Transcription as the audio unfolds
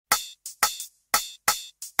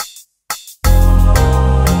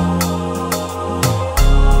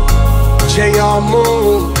JR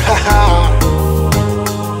Moon.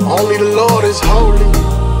 Only the Lord is holy.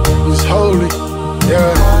 He's holy.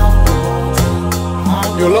 Yeah.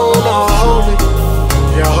 You alone are holy.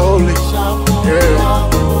 You're holy. Yeah.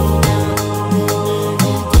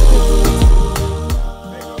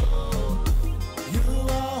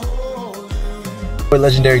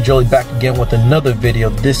 Legendary Jolie back again with another video.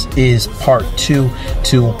 This is part 2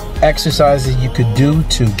 to exercises you could do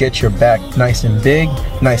to get your back nice and big,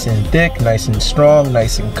 nice and thick, nice and strong,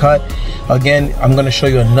 nice and cut. Again, I'm going to show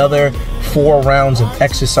you another 4 rounds of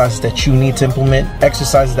exercises that you need to implement,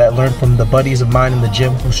 exercises that I learned from the buddies of mine in the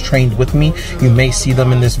gym who's trained with me. You may see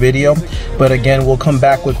them in this video, but again, we'll come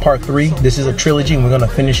back with part 3. This is a trilogy and we're going to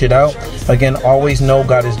finish it out. Again, always know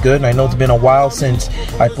God is good, and I know it's been a while since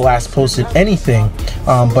I last posted anything,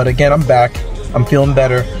 but again, I'm back. I'm feeling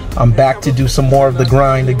better. I'm back to do some more of the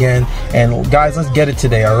grind again. And guys, let's get it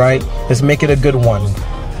today, all right? Let's make it a good one.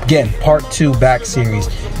 Again, part 2 back series.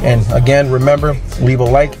 And again, remember, leave a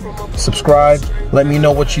like, subscribe, let me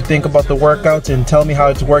know what you think about the workouts, and tell me how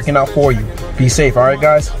it's working out for you. Be safe, all right,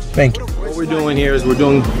 guys? Thank you. What we're doing here is we're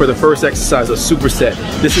doing, for the first exercise, a superset.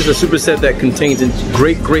 This is a superset that contains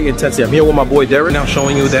great intensity. I'm here with my boy Derek now,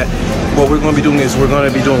 showing you that what we're going to be doing is we're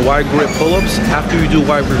going to be doing wide grip pull-ups. After you do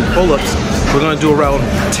wide grip pull-ups, we're going to do around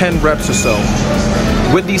 10 reps or so.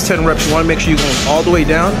 With these 10 reps, you want to make sure you're going all the way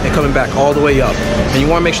down and coming back all the way up. And you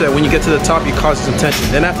want to make sure that when you get to the top, you cause some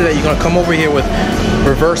tension. Then after that, you're going to come over here with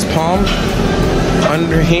reverse palm,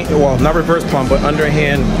 underhand, well, not reverse palm, but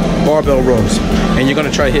underhand barbell rows. And you're going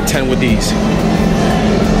to try to hit 10 with these.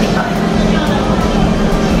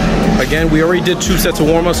 Again, we already did 2 sets of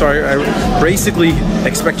warm-ups, so I basically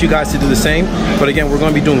expect you guys to do the same. But again, we're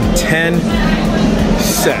going to be doing 10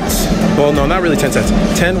 sets. Well, no, not really 10 sets.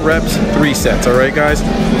 10 reps, 3 sets. All right, guys?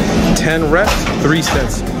 10 reps, 3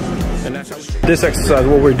 sets. And that's how we do this exercise.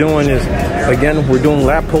 What we're doing is, again, we're doing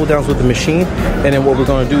lat pull downs with the machine. And then what we're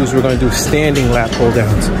going to do is we're going to do standing lat pull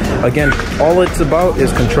downs. Again, all it's about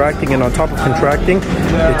is contracting, and on top of contracting,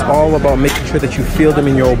 it's all about making sure that you feel them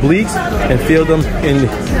in your obliques and feel them in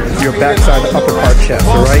your backside, the upper part chest,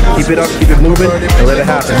 all right? Keep it up, keep it moving, and let it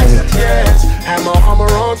happen. Have my armor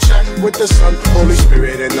on check with the Son, Holy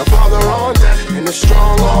Spirit, and the Father on deck, and the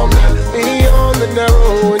strong arm that me on the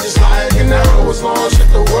narrow, and just like an arrow was launched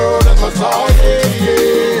at the world as my target.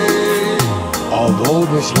 Although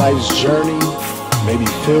this life's journey may be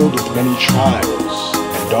filled with many trials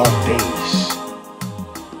and dark days,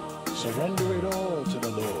 surrender it all to the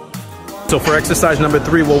Lord. So for exercise number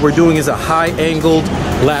 3, what we're doing is a high-angled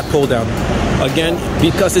lat pull down. Again,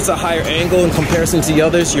 because it's a higher angle in comparison to the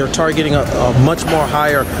others, you're targeting a much more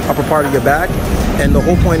higher upper part of your back. And the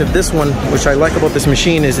whole point of this one, which I like about this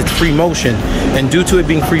machine, is it's free motion. And due to it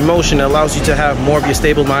being free motion, it allows you to have more of your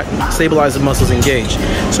stabilizer muscles engaged.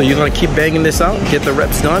 So you're going to keep banging this out, get the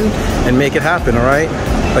reps done, and make it happen, all right?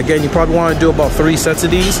 Again, you probably want to do about 3 sets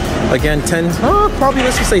of these. Again, 10, probably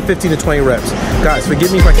let's just say 15 to 20 reps. Guys,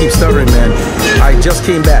 forgive me if I keep stuttering, man. I just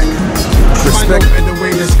came back. Respect.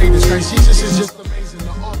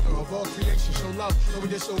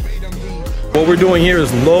 What we're doing here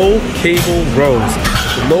is low cable rows.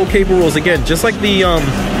 The low cable rows, again, just like the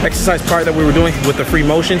exercise part that we were doing with the free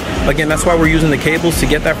motion. Again, that's why we're using the cables, to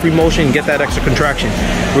get that free motion and get that extra contraction.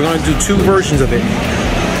 We're going to do 2 versions of it.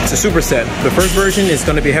 It's a superset. The first version is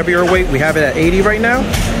going to be heavier weight. We have it at 80 right now,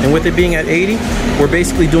 and with it being at 80, we're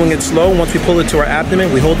basically doing it slow. Once we pull it to our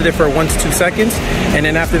abdomen, we hold it there for 1 to 2 seconds, and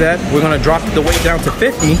then after that, we're going to drop the weight down to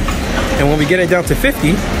 50, and when we get it down to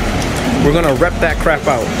 50, we're going to rep that crap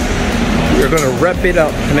out. We're going to rep it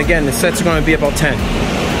up, and again, the sets are going to be about 10.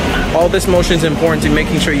 All this motion is important to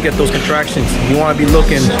making sure you get those contractions. You want to be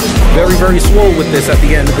looking very swole with this at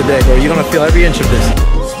the end of the day, bro. You're going to feel every inch of this.